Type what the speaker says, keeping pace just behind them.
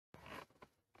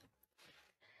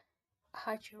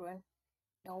Hi children,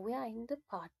 now we are in the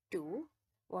part 2,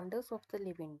 Wonders of the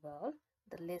Living World,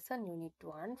 the lesson unit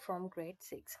 1 from grade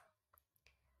 6.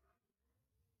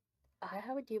 I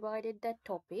have divided that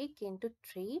topic into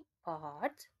 3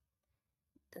 parts.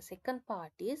 The second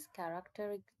part is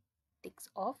characteristics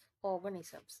of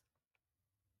organisms.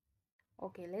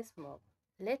 Okay, let's move.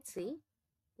 Let's see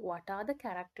what are the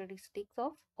characteristics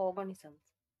of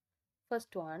organisms.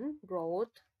 First one,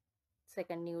 growth.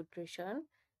 Second, nutrition.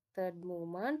 Third,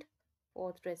 movement.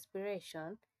 Fourth,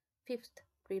 respiration. Fifth,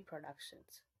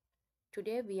 reproductions.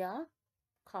 Today we are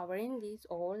covering these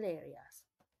all areas.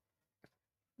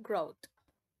 Growth.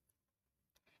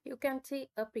 You can see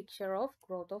a picture of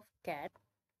growth of cat,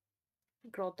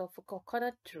 growth of a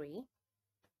coconut tree.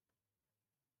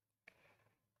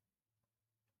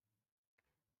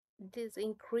 This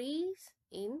increase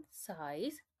in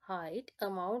size, height,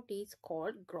 amount is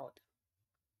called growth.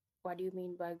 What do you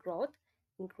mean by growth?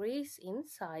 Increase in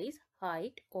size,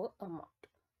 height or amount.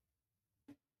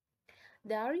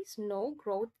 There is no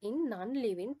growth in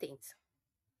non-living things.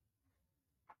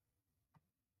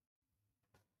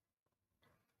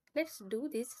 Let's do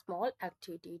this small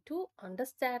activity to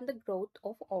understand the growth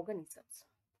of organisms.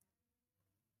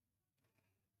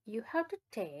 You have to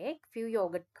take few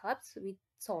yogurt cups with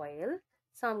soil,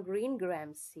 some green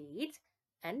gram seeds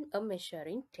and a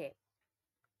measuring tape.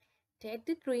 Take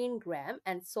the green gram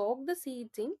and soak the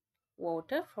seeds in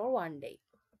water for 1 day.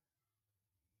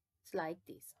 It's like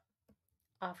this.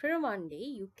 After 1 day,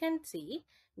 you can see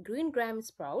green gram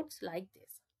sprouts like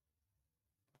this.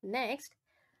 Next,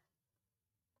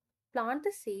 plant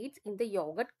the seeds in the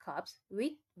yogurt cups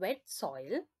with wet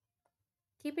soil.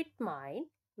 Keep in mind,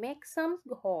 make some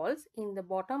holes in the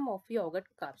bottom of yogurt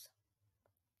cups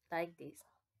like this.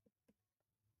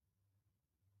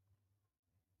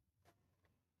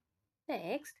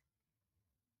 Next,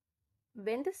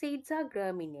 when the seeds are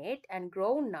germinate and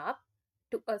grown up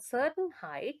to a certain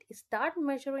height, start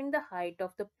measuring the height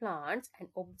of the plants and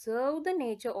observe the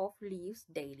nature of leaves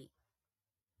daily.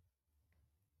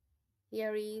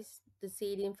 Here is the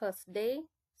seed in first day,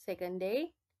 second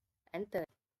day and third.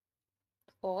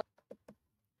 Or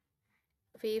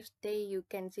fifth day you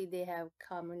can see they have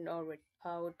come already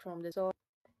out from the soil.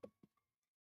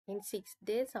 In sixth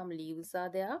day some leaves are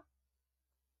there.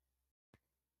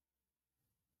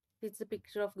 It's a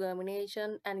picture of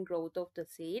germination and growth of the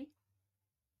seed.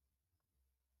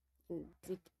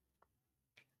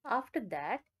 After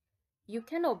that, you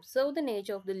can observe the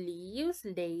nature of the leaves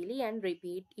daily and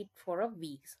repeat it for a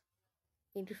week.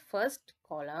 In the first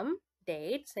column,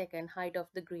 date, second height of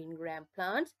the green gram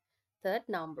plants, third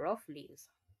number of leaves.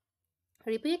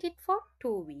 Repeat it for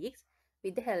 2 weeks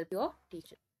with the help of your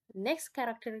teacher. Next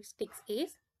characteristics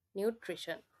is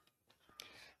nutrition.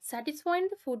 Satisfying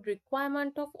the food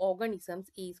requirement of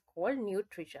organisms is called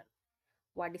nutrition.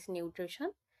 What is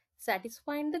nutrition?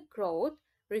 Satisfying the growth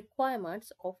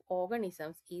requirements of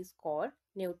organisms is called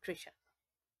nutrition.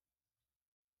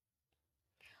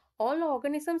 All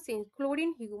organisms,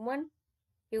 including humans,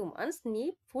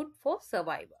 need food for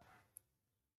survival.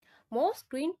 Most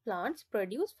green plants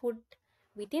produce food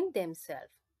within themselves.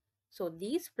 So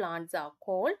these plants are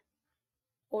called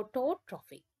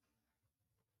autotrophic.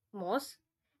 Most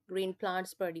green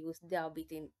plants produce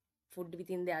food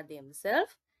within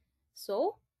themselves.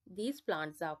 So these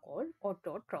plants are called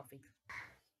autotrophic.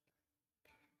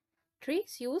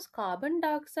 Trees use carbon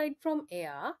dioxide from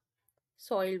air,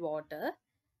 soil, water,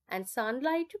 and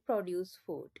sunlight to produce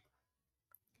food.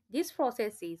 This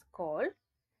process is called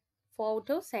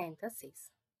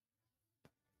photosynthesis.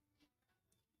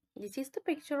 This is the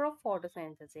picture of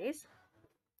photosynthesis.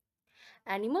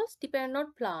 Animals depend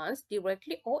on plants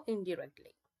directly or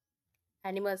indirectly.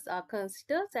 Animals are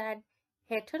considered as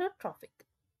heterotrophic.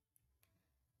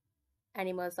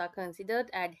 Animals are considered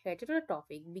as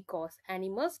heterotrophic because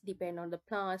animals depend on the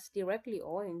plants directly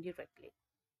or indirectly.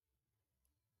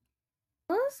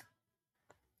 Animals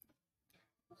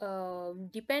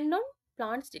depend on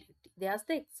plants directly. There's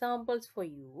the examples for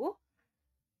you.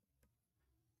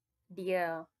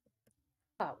 Deer,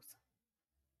 cows.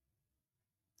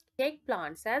 Take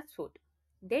plants as food.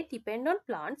 They depend on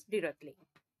plants directly.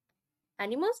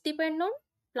 Animals depend on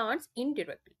plants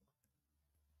indirectly.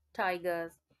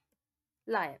 Tigers,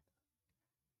 lion.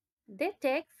 They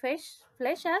take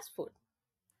flesh as food.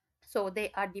 So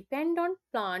they are dependent on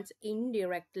plants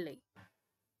indirectly.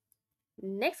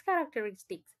 Next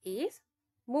characteristics is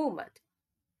movement.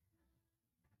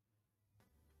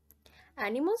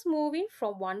 Animals moving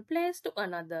from one place to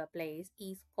another place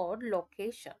is called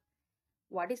location.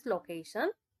 What is location?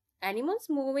 Animals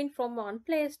moving from one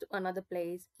place to another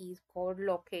place is called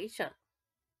location.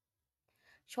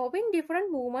 Showing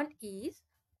different movement is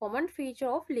common feature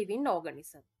of living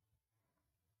organism.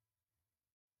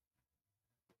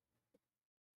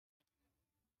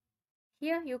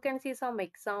 Here you can see some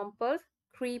examples: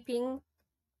 creeping,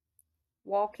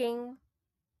 walking,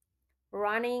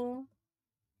 running,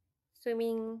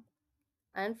 swimming,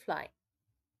 and flying.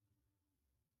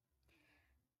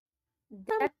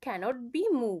 That cannot be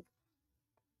moved,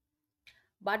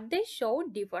 but they show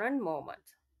different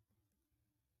movements.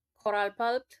 Coral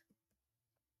polyps,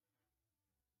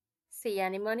 sea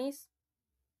anemones,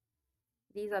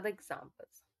 these are the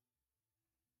examples.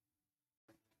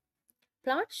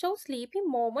 Plants show sleepy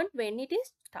movement when it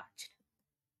is touched.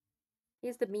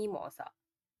 Is the mimosa.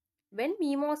 When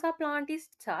mimosa plant is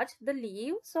touched, the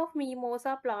leaves of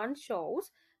mimosa plant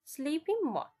shows sleeping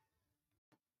mode.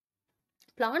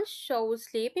 Plants show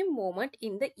sleeping movement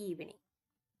in the evening.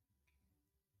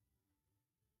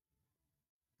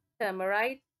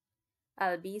 Tamarite,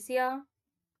 albizia,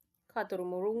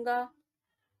 katurumurunga,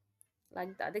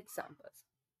 like the other examples.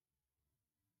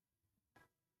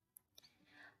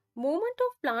 Movement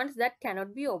of plants that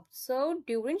cannot be observed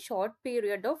during short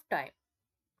period of time.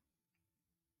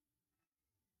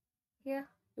 Here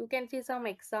you can see some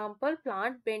example: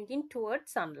 plant bending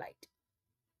towards sunlight.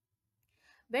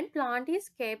 When plant is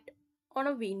kept on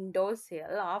a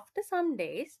windowsill, after some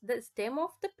days, the stem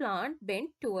of the plant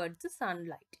bent towards the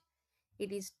sunlight.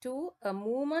 It is too a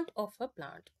movement of a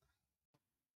plant.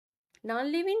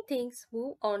 Non-living things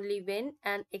move only when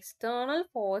an external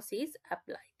force is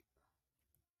applied.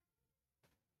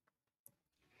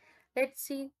 Let's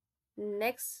see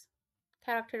next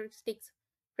characteristics: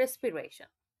 respiration.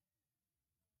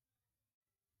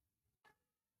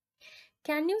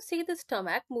 Can you see the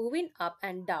stomach moving up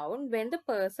and down when the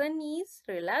person is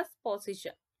relaxed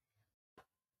position?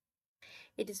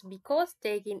 It is because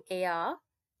taking air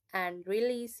and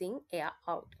releasing air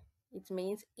out. It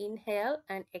means inhale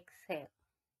and exhale.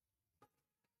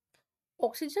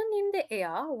 Oxygen in the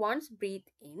air, once breathed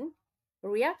in,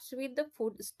 reacts with the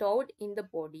food stored in the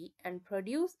body and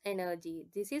produce energy.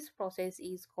 Process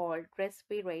is called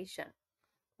respiration.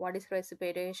 What is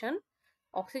respiration?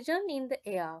 Oxygen in the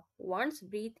air, once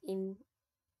breathed in,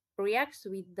 reacts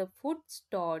with the food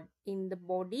stored in the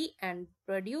body and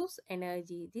produce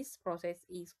energy. This process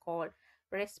is called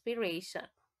respiration.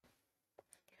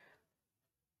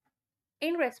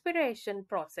 In respiration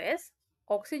process,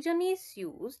 oxygen is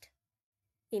used,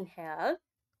 inhale,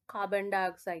 carbon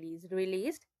dioxide is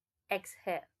released,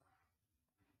 exhale.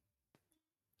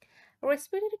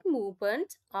 Respiratory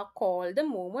movements are called the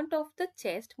movement of the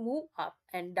chest move up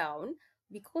and down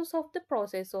because of the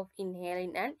process of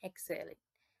inhaling and exhaling,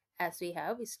 as we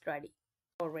have studied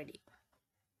already.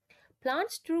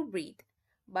 Plants do breathe,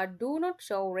 but do not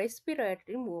show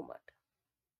respiratory movement.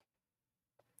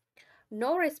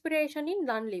 No respiration in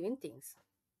non-living things.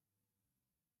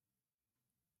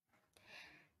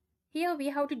 Here we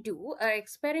have to do an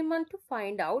experiment to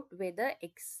find out whether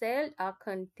exhaled or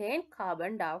contain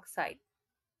carbon dioxide.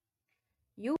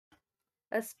 Use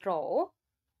a straw,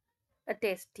 a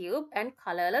test tube and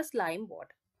colorless lime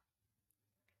water.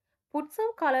 Put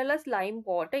some colorless lime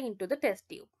water into the test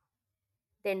tube.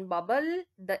 Then bubble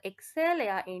the exhale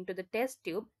air into the test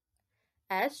tube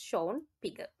as shown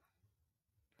figure.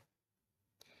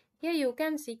 Here you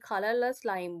can see colorless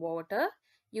lime water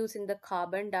using the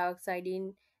carbon dioxide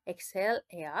in exhale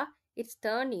air. It's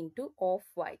turned into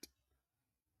off-white.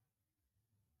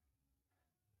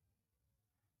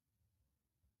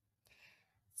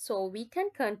 So we can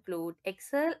conclude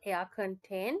exhale air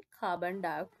contain carbon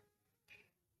dioxide.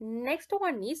 Next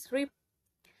one is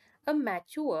a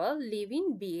mature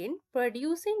living being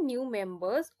producing new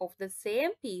members of the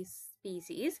same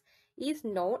species is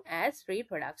known as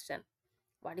reproduction.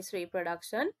 What is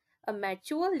reproduction? A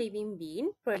mature living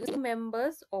being producing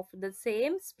members of the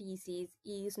same species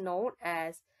is known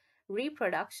as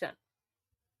reproduction.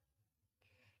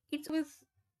 It was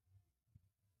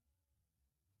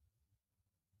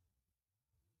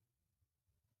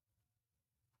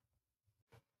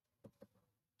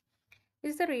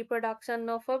is the reproduction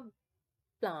of a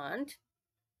plant.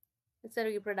 It's a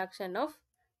reproduction of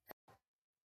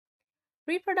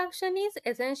Reproduction is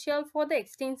essential for the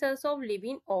existence of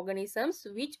living organisms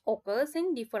which occurs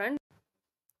in different.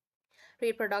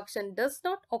 Reproduction does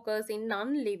not occur in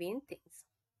non-living things.